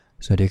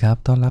สวัสดีครับ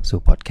ต้อนรับสู่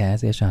พอดแคส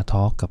ต์ HR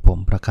Talk กับผม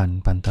ประคัน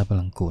ปันทพ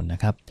ลังกูลน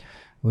ะครับ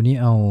วันนี้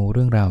เอาเ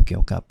รื่องราวเกี่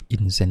ยวกับ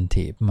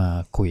Incentive มา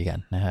คุยกัน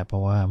นะครับเพรา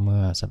ะว่าเมื่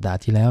อสัปดาห์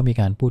ที่แล้วมี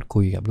การพูด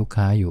คุยกับลูก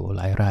ค้าอยู่ห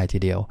ลายรายที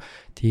เดียว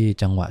ที่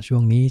จังหวะช่ว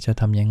งนี้จะ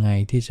ทำยังไง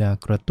ที่จะ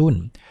กระตุ้น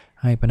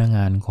ให้พนักง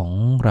านของ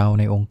เรา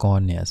ในองค์กร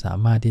เนี่ยสา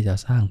มารถที่จะ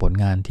สร้างผล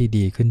งานที่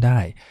ดีขึ้นได้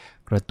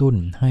กระตุ้น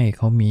ให้เ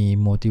ขามี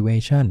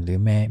motivation หรือ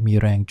มี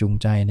แรงจูง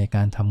ใจในก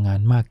ารทำงาน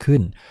มากขึ้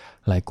น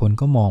หลายคน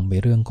ก็มองไป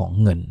เรื่องของ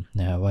เงิน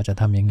นะว่าจะ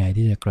ทำยังไง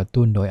ที่จะกระ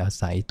ตุ้นโดยอา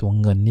ศัยตัว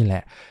เงินนี่แหล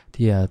ะ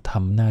ที่จะท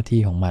ำหน้าที่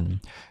ของมัน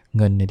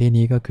เงินในที่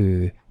นี้ก็คือ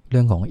เรื่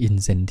องของ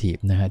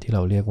incentive นะฮะที่เร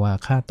าเรียกว่า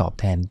ค่าตอบ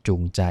แทนจู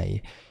งใจ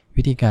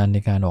วิธีการใน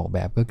การออกแบ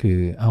บก็คือ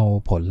เอา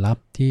ผลลัพ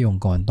ธ์ที่อง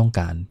ค์กรต้อง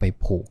การไป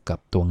ผูกกับ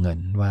ตัวเงิน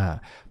ว่า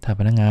ถ้า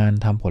พนักงาน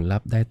ทำผลลั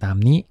พธ์ได้ตาม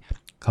นี้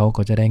เขา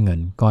ก็จะได้เงิน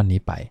ก้อน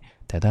นี้ไป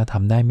แต่ถ้าท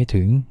ำได้ไม่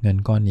ถึงเงิน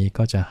ก้อนนี้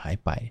ก็จะหาย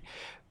ไป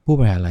ผู้บ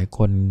ริหารหลายค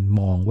น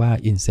มองว่า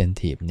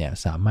incentive เนี่ย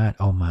สามารถ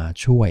เอามา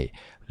ช่วย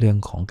เรื่อง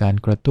ของการ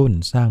กระตุ้น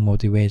สร้าง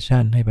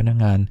motivation ให้พนัก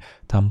งาน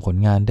ทำผล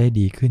งานได้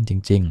ดีขึ้นจ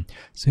ริง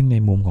ๆซึ่งใน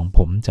มุมของผ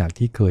มจาก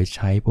ที่เคยใ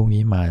ช้พวก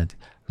นี้มา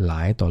หล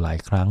ายต่อหลาย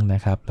ครั้งน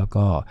ะครับแล้ว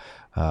ก็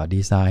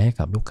ดีไซน์ให้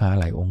กับลูกค้า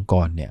หลายองค์ก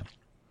รเนี่ย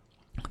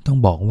ต้อง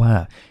บอกว่า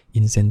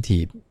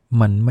incentive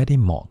มันไม่ได้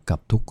เหมาะกับ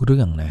ทุกเ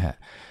รื่องนะฮะ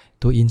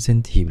ตัว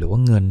incentive หรือว่า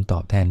เงินตอ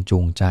บแทนจู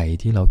งใจ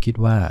ที่เราคิด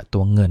ว่าตั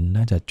วเงิน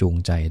น่าจะจูง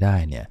ใจได้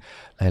เนี่ย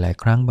หลาย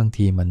ๆครั้งบาง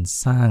ทีมัน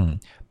สร้าง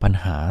ปัญ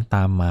หาต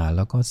ามมาแ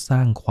ล้วก็สร้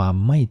างความ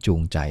ไม่จู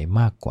งใจ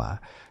มากกว่า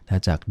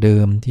จากเดิ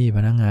มที่พ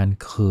นักงาน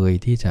เคย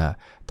ที่จะ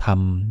ท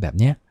ำแบบ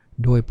เนี้ย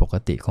ด้วยปก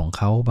ติของเ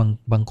ขา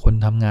บางคน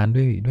ทำงาน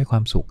ด้วยคว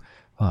ามสุข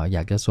อย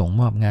ากจะส่ง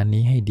มอบงาน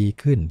นี้ให้ดี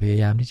ขึ้นพย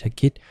ายามที่จะ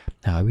คิด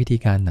หาวิธี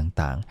การ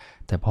ต่าง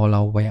ๆแต่พอเร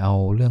าไปเอา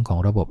เรื่องของ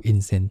ระบบ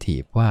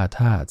incentive ว่า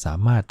ถ้าสา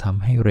มารถท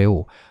ำให้เร็ว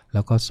แ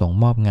ล้วก็ส่ง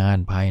มอบงาน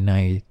ภายใน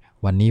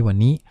วัน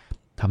นี้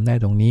ทำได้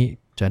ตรงนี้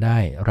จะได้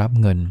รับ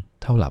เงิน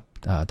เท่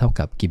า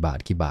กับกี่บ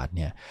าทเ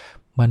นี่ย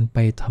มันไป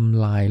ท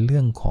ำลายเรื่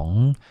องของ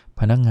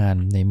พนักงาน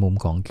ในมุม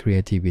ของ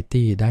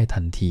creativity ได้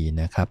ทันที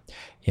นะครับ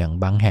อย่าง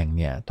บางแห่ง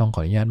เนี่ยต้องข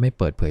ออนุญาตไม่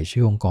เปิดเผย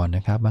ชื่อองค์กรน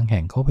ะครับบางแ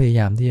ห่งเขาพยา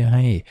ยามที่จะใ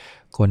ห้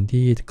คน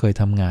ที่เคย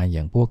ทำงานอ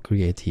ย่างพวก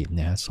creative เ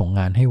นี่ยส่งง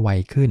านให้ไว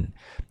ขึ้น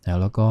นะ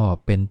แล้วก็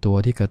เป็นตัว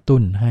ที่กระตุ้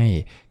นให้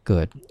เกิ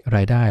ดร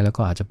ายได้แล้ว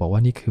ก็อาจจะบอกว่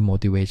านี่คือ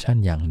motivation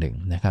อย่างหนึ่ง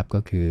นะครับก็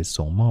คือ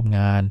ส่งมอบง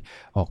าน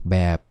ออกแบ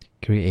บ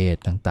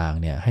create ต่างๆ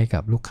เนี่ยให้กั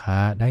บลูกค้า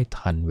ได้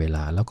ทันเวล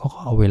าแล้วก็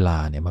เอาเวลา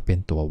เนี่ยมาเป็น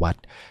ตัววัด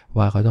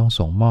ว่าเขาต้อง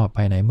ส่งมอบภ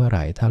ายในเมื่อไห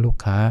ร่ถ้าลูก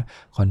ค้า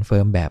คอนเฟิ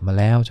ร์มแบบมา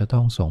แล้วจะต้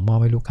องส่งมอบ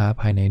ให้ลูกค้า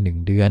ภายใน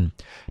1เดือน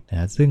น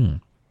ะซึ่ง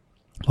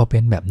พอเป็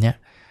นแบบเนี้ย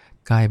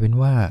กลายเป็น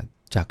ว่า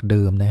จากเ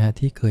ดิมนะฮะ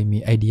ที่เคยมี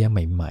ไอเดียใ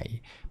หม่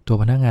ๆตัว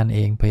พนักงานเอ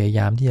งพยาย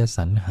ามที่จะส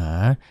รรหา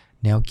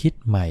แนวคิด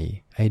ใหม่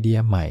ไอเดีย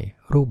ใหม่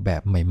รูปแบ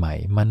บใหม่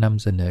ๆมาน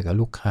ำเสนอกับ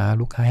ลูกค้า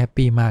แฮป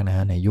ปี้มากนะฮ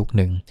ะในยุคห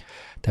นึ่ง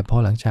แต่พอ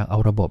หลังจากเอา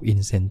ระบบ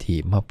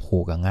incentive มาผู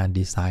กกับงาน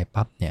ดีไซน์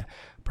ปั๊บเนี่ย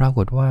ปราก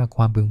ฏว่าค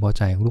วามพึงพอใ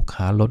จของลูก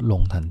ค้าลดล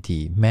งทันที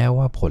แม้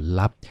ว่าผล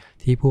ลัพธ์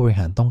ที่ผู้บริ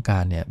หารต้องกา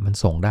รเนี่ยมัน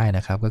ส่งได้น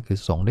ะครับก็คือ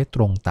ส่งได้ต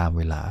รงตามเ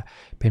วลา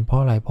เป็นเพรา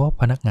ะอะไรเพราะ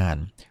พนักงาน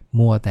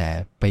มัวแต่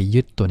ไป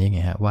ยึดตัวนี้ไ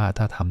งฮะว่า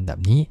ถ้าทำแบบ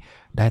นี้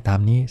ได้ตาม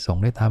นี้ส่ง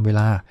ได้ตามเว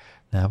ลา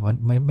นะ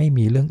ไม่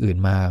มีเรื่องอื่น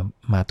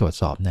มาตรวจ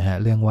สอบนะฮะ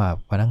เรื่องว่า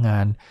พนักงา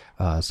น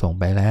ส่ง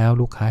ไปแล้ว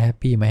ลูกค้าแฮป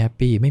ปี้ไม่แฮป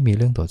ปี้ไม่มีเ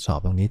รื่องตรวจสอบ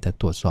ตรงนี้แต่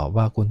ตรวจสอบ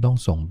ว่าคุณต้อง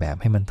ส่งแบบ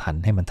ให้มันทั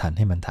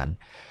น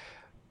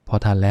พอ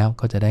ทันแล้ว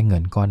ก็จะได้เงิ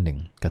นก้อนหนึ่ง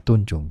กระตุ้น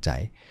จูงใจ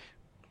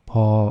พ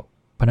อ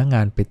พนักง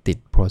านไปติด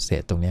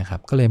process ตรงนี้ครั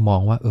บก็เลยมอง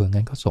ว่า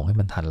งั้นก็ส่งให้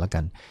มันทันแล้วกั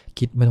น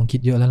ไม่ต้องคิ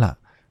ดเยอะแล้วล่ะ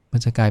มัน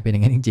จะกลายเป็นอย่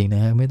างนั้นจริงๆน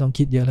ะฮะไม่ต้อง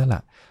คิดเยอะแล้วล่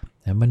ะ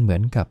มันเหมือ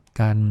นกับ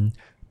การ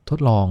ทด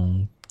ลอง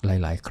ห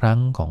ลายๆครั้ง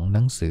ของห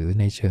นังสือ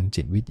ในเชิง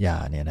จิตวิทยา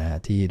เนี่ยนะฮะ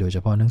ที่โดยเฉ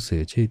พาะหนังสื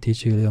อ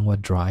ชื่อเรื่องว่า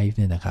Drive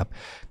เนี่ยนะครับ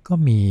ก็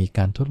มีก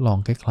ารทดลอง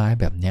คล้ายๆ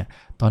แบบเนี้ย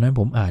ตอนนั้น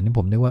ผมอ่านนี่ผ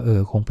มนึกว่า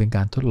คงเป็นก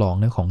ารทดลอง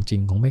นะของจริ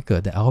งคงไม่เกิ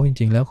ดแต่เอาจ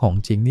ริงๆแล้วของ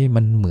จริงนี่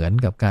มันเหมือน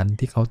กับการ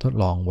ที่เขาทด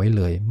ลองไว้เ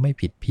ลยไม่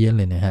ผิดเพี้ยน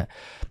เลยนะฮะ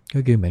ก็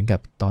คือเหมือนกับ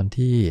ตอน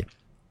ที่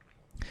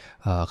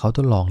เขาท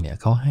ดลองเนี่ย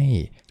เขาให้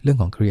เรื่อง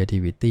ของ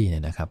creativity เนี่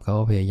ยนะครับเขา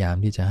ก็พยายาม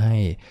ที่จะให้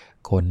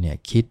คนเนี่ย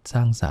คิดส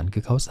ร้างสรรค์คื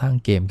อเขาสร้าง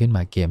เกมขึ้นม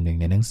าเกมหนึ่ง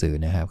ในหนังสือ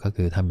นะครับก็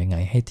คือทำยังไง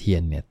ให้เทีย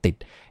นเนี่ยติด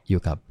อยู่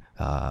กับ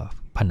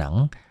ผนัง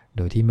โ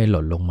ดยที่ไม่ห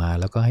ล่นลงมา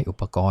แล้วก็ให้อุ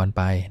ปกรณ์ไ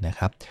ปนะค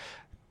รับ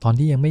ตอน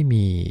ที่ยังไม่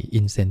มี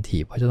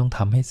incentive ว่าจะต้องท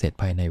ำให้เสร็จ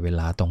ภายในเว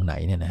ลาตรงไหน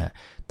เนี่ยนะฮะ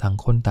ต่าง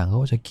คนต่างเขา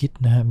ก็จะคิด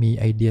นะฮะมี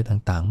ไอเดีย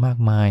ต่างๆมาก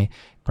มาย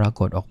ปรา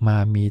กฏออกมา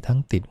มีทั้ง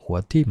ติดหัว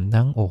ทิ่ม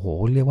ทั้งโอ้โห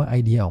เรียกว่าไอ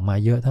เดียออกมา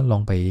เยอะท่านลอ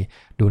งไป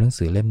ดูหนัง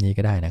สือเล่มนี้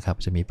ก็ได้นะครับ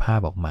จะมีภาพ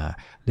ออกมา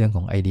เรื่องข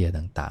องไอเดีย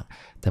ต่าง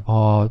ๆแต่พอ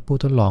ผู้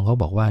ทดลองเขา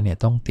บอกว่าเนี่ย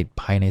ต้องติด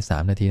ภายใน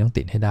3นาทีต้อง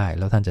ติดให้ได้แ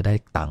ล้วท่านจะได้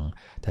ตังค์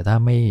แต่ถ้า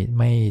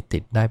ไม่ติ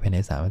ดได้ภายใน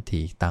3นา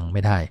ทีตังค์ไ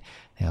ม่ได้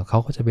เขา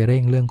ก็จะไปเร่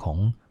งเรื่องของ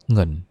เ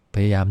งินพ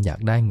ยายามอยาก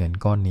ได้เงิน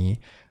ก้อนนี้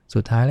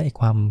สุดท้ายแล้วไอ้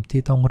ความ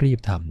ที่ต้องรีบ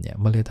ทำเนี่ย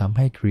มันเลยทำใ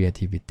ห้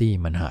creativity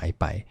มันหาย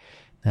ไป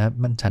นะ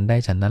มันฉันได้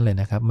ฉันนั้นเลย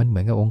นะครับมันเหมื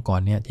อนกับองค์กร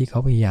เนี่ยที่เขา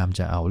พยายาม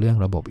จะเอาเรื่อง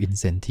ระบบ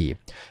incentive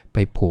ไป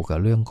ผูกกับ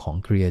เรื่องของ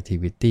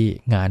creativity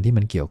งานที่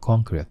มันเกี่ยวข้อง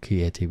กับ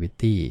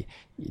creativity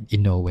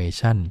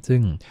innovation ซึ่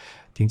ง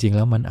จ ริงๆแ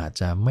ล้วมันอาจ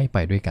จะไม่ไป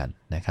ด้วยกัน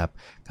นะครับ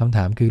คำถ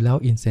ามคือแล้ว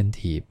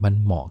incentive มัน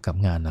เหมาะกับ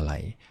งานอะไร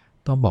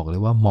ต้องบอกเล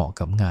ยว่าเหมาะ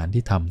กับงาน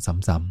ที่ทำ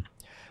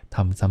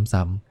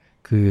ซ้ำ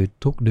ๆคือ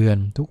ทุกเดือน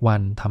ทุกวั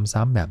นทำ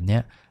ซ้ำแบบเนี้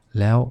ย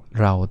แล้ว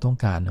เราต้อง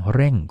การเ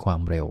ร่งควา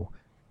มเร็ว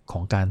ขอ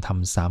งการท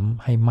ำซ้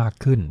ำให้มาก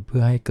ขึ้นเพื่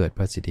อให้เกิดป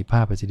ระสิท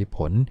ธิผ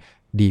ล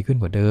ดีขึ้น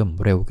กว่าเดิม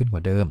เร็วขึ้นกว่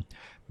าเดิม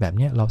แบบ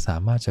นี้เราสา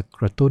มารถจะ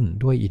กระตุ้น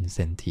ด้วย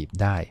incentive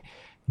ได้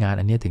งาน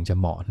อันนี้ถึงจะ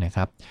เหมาะนะค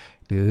รับ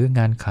หรือง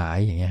านขาย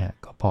อย่างเงี้ยฮะ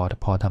ก็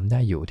พอทำได้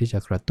อยู่ที่จะ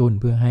กระตุ้น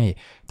เพื่อให้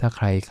ถ้าใ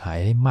ครขาย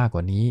ได้มากก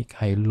ว่านี้ใค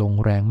รลง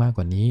แรงมากก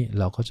ว่านี้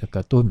เราก็จะก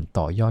ระตุ้น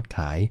ต่อยอดข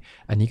าย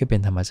อันนี้ก็เป็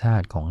นธรรมชา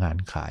ติของงาน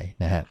ขาย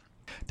นะฮะ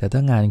แต่ถ้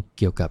างานเ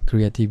กี่ยวกับ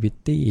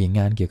creativity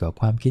งานเกี่ยวกับ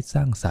ความคิดส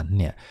ร้างสรรค์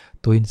เนี่ย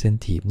ตัว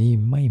incentive นี่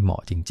ไม่เหมา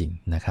ะจริง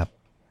ๆนะครับ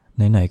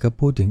ไหนๆก็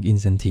พูดถึง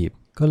incentive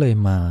ก็เลย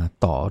มา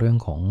ต่อเรื่อง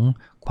ของ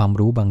ความ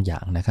รู้บางอย่า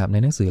งนะครับใน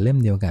หนังสือเล่ม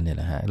เดียวกันเนี่ย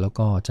นะฮะแล้ว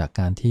ก็จาก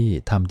การที่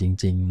ทำจ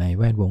ริงๆใน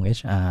แวดวง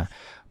HR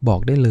บอ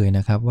กได้เลยน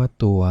ะครับว่า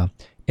ตัว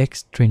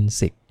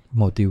extrinsic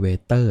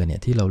motivator เนี่ย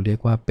ที่เราเรียก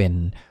ว่าเป็น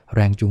แร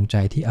งจูงใจ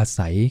ที่อา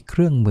ศัยเค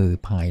รื่องมือ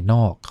ภายน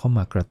อกเข้าม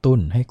ากระตุ้น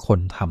ให้คน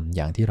ทำอ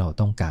ย่างที่เรา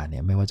ต้องการเนี่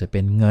ยไม่ว่าจะเ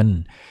ป็นเงิน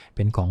เ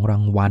ป็นของรา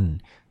งวัล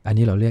อัน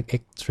นี้เราเรียก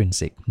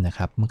extrinsic นะค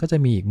รับมันก็จะ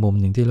มีอีกมุม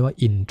หนึ่งที่เรียกว่า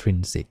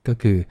intrinsic ก็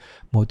คือ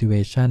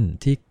motivation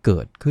ที่เกิ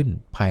ดขึ้น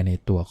ภายใน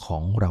ตัวขอ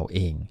งเราเอ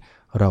ง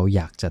เราอ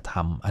ยากจะท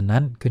ำอัน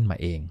นั้นขึ้นมา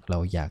เองเรา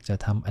อยากจะ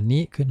ทำอัน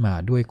นี้ขึ้นมา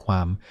ด้วยคว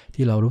าม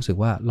ที่เรารู้สึก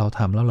ว่าเราท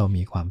ำแล้วเรา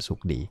มีความสุ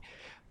ขดี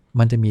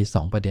มันจะมี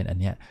2ประเด็นอัน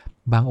เนี้ย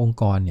บางองค์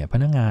กรเนี่ยพ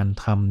นักงาน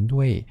ทำ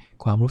ด้วย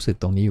ความรู้สึก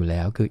ตรงนี้อยู่แ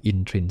ล้วคือ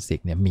intrinsic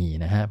เนี่ยมี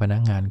นะฮะพนั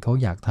กงานเขา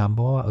อยากทำเพ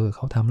ราะว่าเข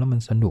าทำแล้วมั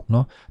นสนุกเน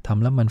าะท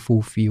ำแล้วมัน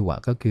fulfill อ่ะ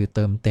ก็คือเ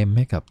ติมเต็มใ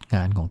ห้กับง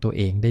านของตัวเ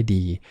องได้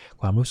ดี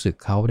ความรู้สึก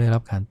เขาได้รั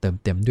บการเติม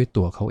เต็มด้วย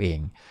ตัวเขาเอง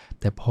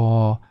แต่พอ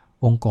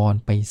องค์กร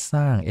ไปส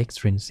ร้าง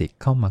extrinsic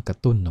เข้ามากระ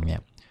ตุ้นตรงเนี้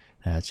ย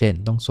เช่น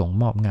ต้องส่ง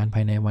มอบงานภ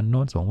ายในวันโ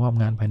น้นส่งมอบ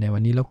งานภายในวั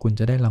นนี้แล้วคุณ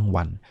จะได้ราง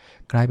วัล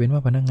กลายเป็นว่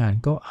าพนักงาน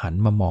ก็หัน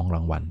มามองร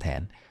างวัลแท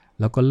น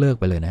แล้วก็เลิก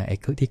ไปเลยนะไอ้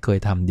ที่เคย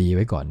ทำดีไ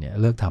ว้ก่อนเนี่ย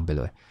เลิกทำไปเ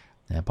ลย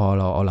นะพอ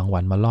เราเอารางวั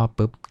ลมาล่อ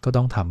ปุ๊บก็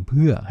ต้องทำเ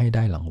พื่อให้ไ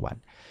ด้รางวัล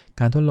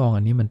การทดลอง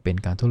อันนี้มันเป็น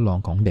การทดลอง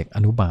ของเด็กอ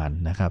นุบาล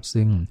นะครับ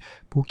ซึ่ง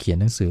ผู้เขียน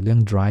หนังสือเรื่อง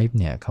Drive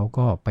เนี่ยเขา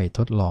ก็ไปท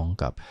ดลอง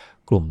กับ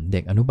กลุ่มเด็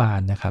กอนุบาล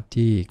นะครับ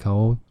ที่เขา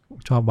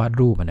ชอบวาด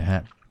รูปนะฮ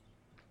ะ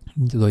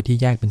โดยที่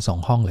แยกเป็น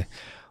2ห้องเลย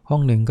ห้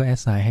องหนึ่งก็แอส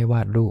ไซน์ให้ว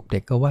าดรูปเด็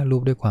กก็วาดรู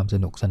ปด้วยความส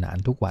นุกสนาน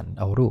ทุกวัน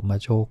เอารูปมา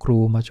โชว์ครู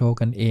มาโชว์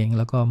กันเองแ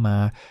ล้วก็มา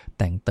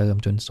แต่งเติม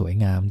จนสวย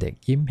งามเด็ก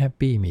ยิ้มแฮป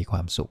ปี้มีคว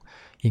ามสุข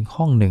อีก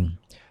ห้องหนึ่ง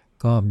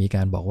ก็มีก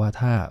ารบอกว่า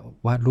ถ้า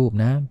วาดรูป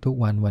นะทุก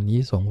วันนี้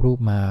ส่งรูป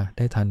มาไ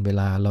ด้ทันเว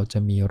ลาเราจะ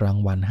มีราง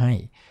วัลให้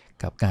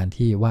กับการ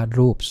ที่วาด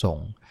รูปส่ง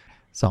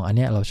2อันเ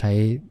นี้ยเราใช้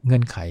เงื่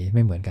อนไขไ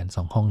ม่เหมือนกัน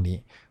2ห้องนี้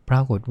ปร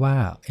ากฏว่า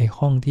ไอ้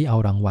ห้องที่เอา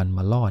รางวัลม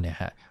าล่อเนี่ย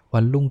ฮะวั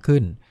นรุ่งขึ้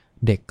น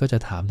เด็กก็จะ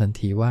ถามทัน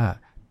ทีว่า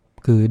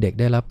คือเด็ก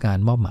ได้รับการ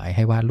มอบหมายใ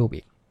ห้วาดรูป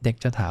อีกเด็ก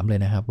จะถามเลย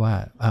นะครับว่า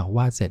ว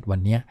าดเสร็จวัน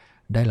นี้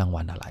ได้ราง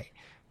วัลอะไร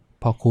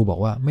พอครูบอก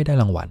ว่าไม่ได้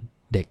รางวัล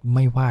เด็กไ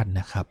ม่วาด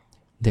นะครับ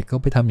เด็กก็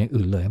ไปทำอย่าง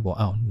อื่นเลยบอก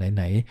ไ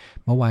หน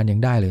เมื่อวานยัง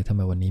ได้เลยทำไ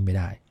มวันนี้ไม่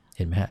ได้เ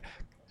ห็นไหมฮะ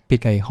ปิด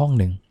กับอีกห้อง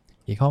หนึ่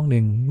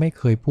งไม่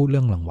เคยพูดเ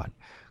รื่องรางวัล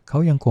เขา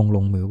ยังคงล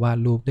งมือวาด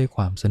รูปด้วยค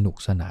วามสนุก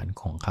สนาน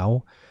ของเขา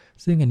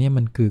ซึ่งอันนี้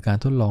มันคือการ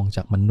ทดลองจ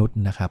ากมนุษย์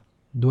นะครับ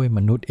ด้วยม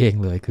นุษย์เอง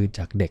เลยคือจ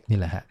ากเด็กนี่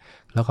แหละฮะ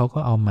แล้วเขาก็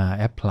เอามา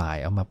แอพพลาย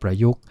เอามาประ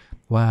ยุกต์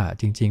ว่า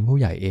จริงๆผู้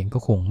ใหญ่เองก็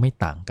คงไม่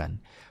ต่างกัน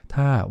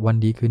ถ้าวัน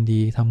ดีคืนดี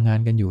ทำงาน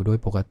กันอยู่โดย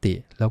ปกติ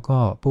แล้วก็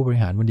ผู้บริ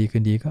หารวันดีคื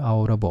นดีก็เอา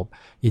ระบบ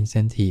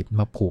incentive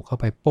มาผูกเข้า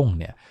ไปป้ง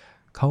เนี่ย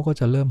เขาก็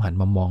จะเริ่มหัน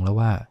มามองแล้ว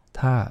ว่า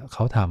ถ้าเข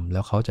าทำแล้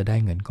วเขาจะได้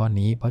เงินก้อน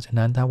นี้เพราะฉะ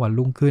นั้นถ้าวัน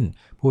รุ่งขึ้น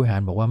ผู้บริหา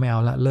รบอกว่าไม่เอา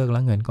ละเลิกแล้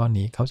วเงินก้อน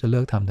นี้เขาจะเลิ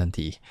กทำทัน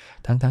ที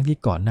ทั้งที่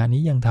ก่อนหน้า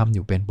นี้ยังทำอ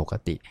ยู่เป็นปก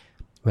ติ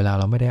เวลา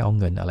เราไม่ได้เอา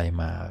เงินอะไร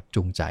มา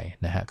จูงใจ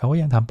นะฮะเขาก็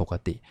ยังทำปก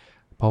ติ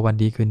พอวัน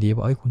ดีคืนดีบ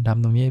อกคุณท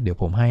ำตรงนี้เดี๋ยว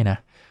ผมให้นะ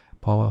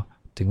พอ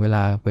ถึงเวล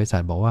าบริษั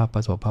ทบอกว่าปร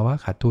ะสบภาวะ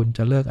ขาดทุนจ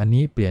ะเลิกอัน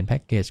นี้เปลี่ยนแพ็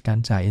กเกจการ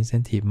จ่าย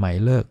incentive ใหม่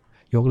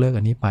ยกเลิก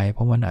อันนี้ไปเพ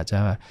ราะมันอาจจะ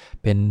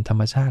เป็นธรร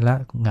มชาติและ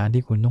งาน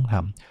ที่คุณต้องท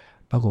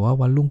ำปรากฏว่า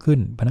วันรุ่งขึ้น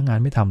พนักงาน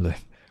ไม่ทำเลย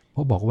เพร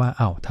าะบอกว่า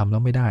ทำแล้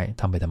วไม่ได้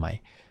ทำไปทำไม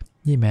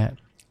นี่แม้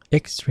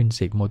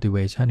extrinsic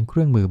motivation เค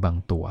รื่องมือบาง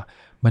ตัว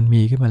มัน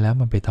มีขึ้นมาแล้ว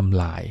มันไปท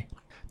ำลาย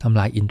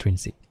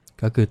intrinsic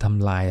ก็คือท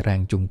ำลายแร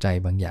งจูงใจ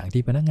บางอย่าง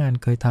ที่พนักงาน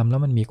เคยทำแล้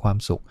วมันมีความ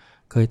สุข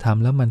เคยท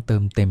ำแล้วมันเติ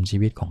มเต็มชี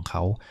วิตของเข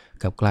า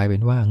กับกลายเป็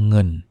นว่าเ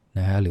งิน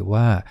นะฮะหรือ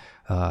ว่า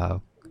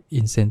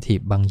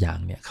incentive บางอย่าง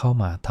เนี่ยเข้า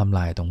มาทำล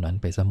ายตรงนั้น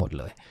ไปซะหมด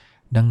เลย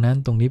ดังนั้น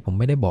ตรงนี้ผม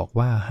ไม่ได้บอก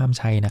ว่าห้าม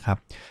ใช้นะครับ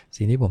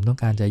สิ่งที่ผมต้อง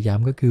การจะย้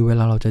ำก็คือเว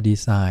ลาเราจะดี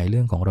ไซน์เ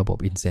รื่องของระบบ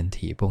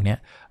incentive พวกนี้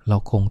เรา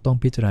คงต้อง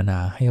พิจารณา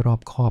ให้รอ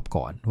บคอบ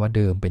ก่อนว่าเ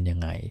ดิมเป็นยัง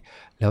ไง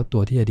แล้วตั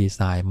วที่จะดีไซ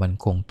น์มัน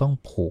คงต้อง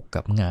ผูก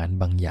กับงาน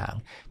บางอย่าง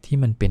ที่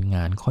มันเป็นง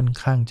านค่อน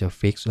ข้างจะ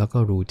ฟิกซ์แล้วก็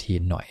รูที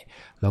นหน่อย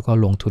แล้วก็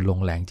ลงทุนล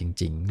งแรงจ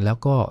ริงๆแล้ว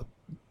ก็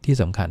ที่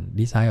สำคัญ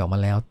ดีไซน์ออกมา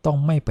แล้วต้อง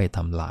ไม่ไปท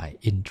ำลาย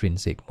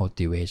intrinsic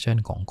motivation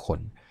ของค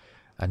น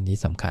อันนี้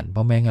สำคัญเพร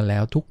าะแม้งั้นแล้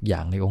วทุกอย่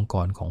างในองค์ก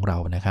รของเรา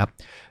นะครับ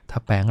ถ้า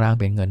แปลงร่าง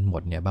เป็นเงินหม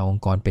ดเนี่ยบางอง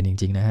ค์กรเป็นจ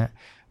ริงๆนะฮะ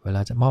เวล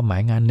าจะมอบหมา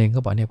ยงานนึงก็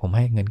บอกเนี่ยผมใ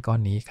ห้เงินก้อน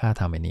นี้ค่า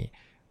ทำไอ้นี่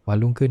วัน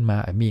รุ่งขึ้นมา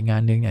มีงา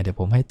นนึงเดี๋ยว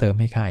ผมให้เติม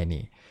ให้ค่าย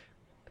นี่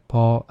พ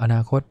ออน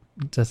าคต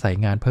จะใส่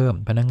งานเพิ่ม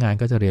พนักงาน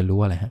ก็จะเรียนรู้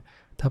อะไรฮะ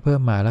ถ้าเพิ่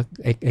มมาแล้ว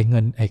ไอ้เงิ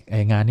นไ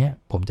อ้งานเนี้ย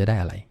ผมจะได้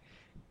อะไร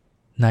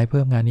นายเ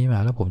พิ่มงานนี้มา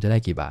แล้วผมจะได้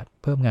กี่บาท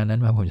เพิ่มงานนั้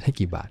นมาผมจะได้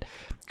กี่บาท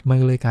มัน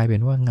เลยกลายเป็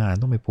นว่างาน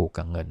ต้องไปผูก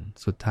กับเงิน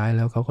สุดท้ายแ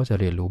ล้วเขาก็จะ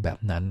เรียนรู้แบบ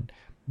นั้น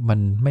มัน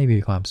ไม่มี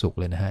ความสุข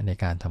เลยนะฮะใน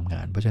การทำง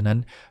านเพราะฉะนั้น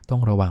ต้อ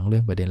งระวังเรื่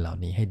องประเด็นเหล่า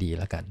นี้ให้ดี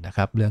แล้วกันนะค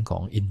รับเรื่องขอ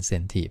ง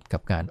incentive กั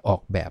บการออ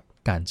กแบบ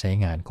การใช้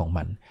งานของ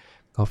มัน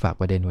ก็ฝาก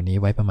ประเด็นวันนี้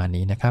ไว้ประมาณ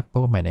นี้นะครับพบ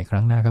กันใหม่ในค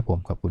รั้งหน้าครับผม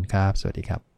ขอบคุณครับสวัสดีครับ